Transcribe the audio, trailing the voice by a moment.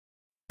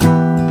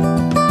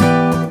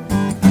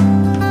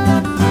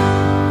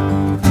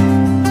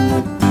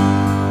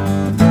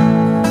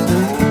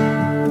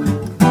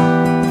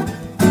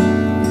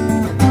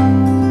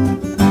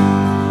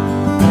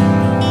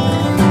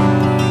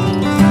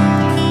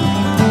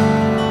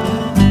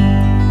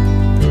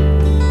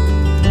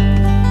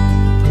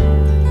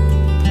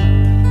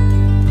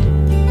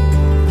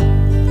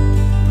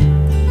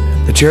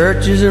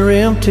churches are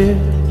empty,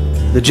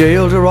 the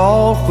jails are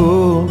all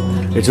full.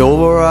 It's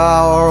over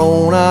our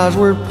own eyes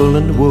we're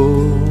pulling the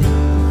wool.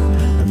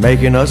 They're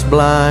making us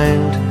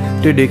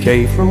blind to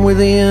decay from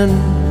within,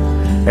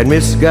 and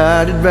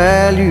misguided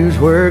values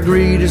where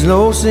greed is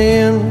no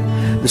sin.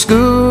 The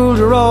schools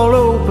are all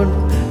open,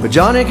 but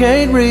Johnny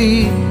can't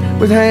read.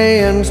 With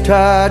hands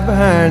tied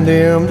behind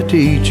him, the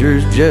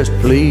teachers just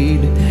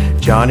plead.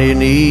 Johnny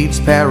needs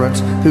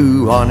parents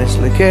who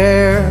honestly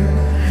care,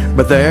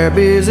 but they're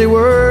busy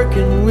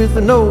working with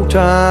no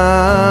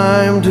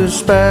time to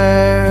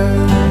spare.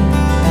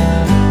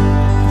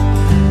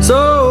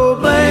 So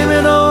blame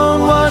it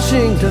on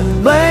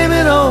Washington, blame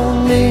it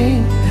on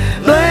me,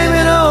 blame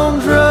it on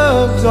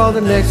drugs or the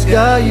next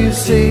guy you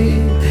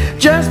see.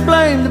 Just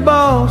blame the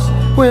boss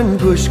when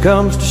push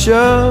comes to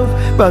shove,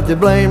 but the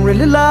blame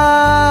really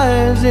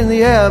lies in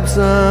the absence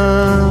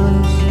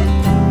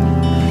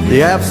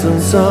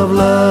of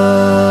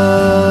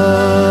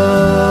love.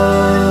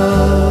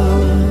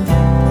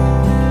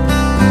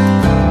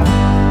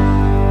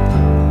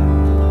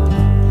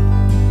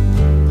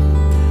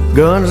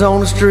 Guns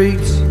on the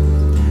streets,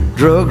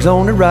 drugs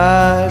on the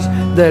rise.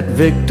 That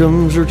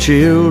victims are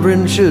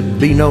children should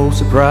be no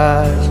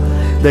surprise.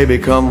 They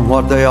become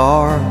what they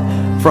are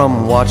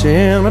from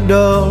watching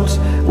adults.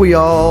 We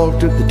all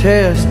took the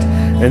test,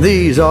 and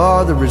these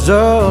are the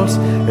results.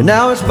 And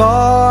now it's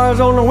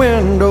bars on the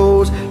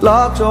windows,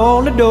 locks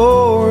on the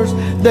doors.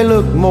 They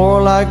look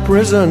more like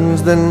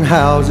prisons than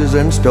houses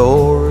and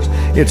stores.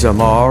 It's a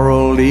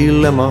moral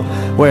dilemma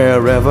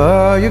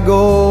wherever you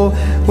go.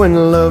 When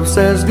love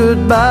says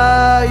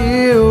goodbye,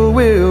 ill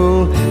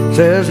will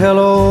says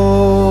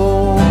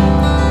hello.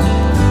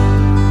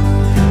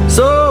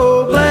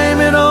 So blame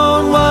it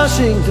on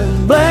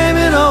Washington, blame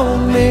it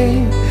on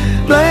me,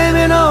 blame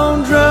it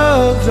on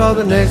drugs or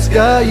the next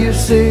guy you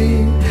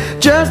see.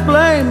 Just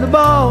blame the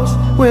boss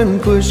when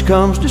push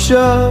comes to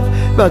shove,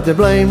 but the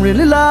blame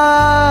really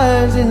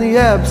lies in the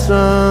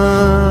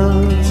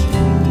absence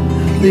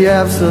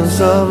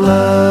of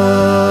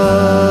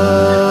love.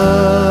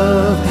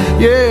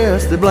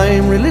 Yes, the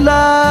blame really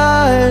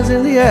lies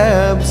in the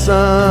absence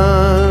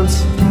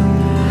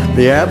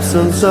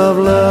of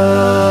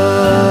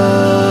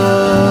love.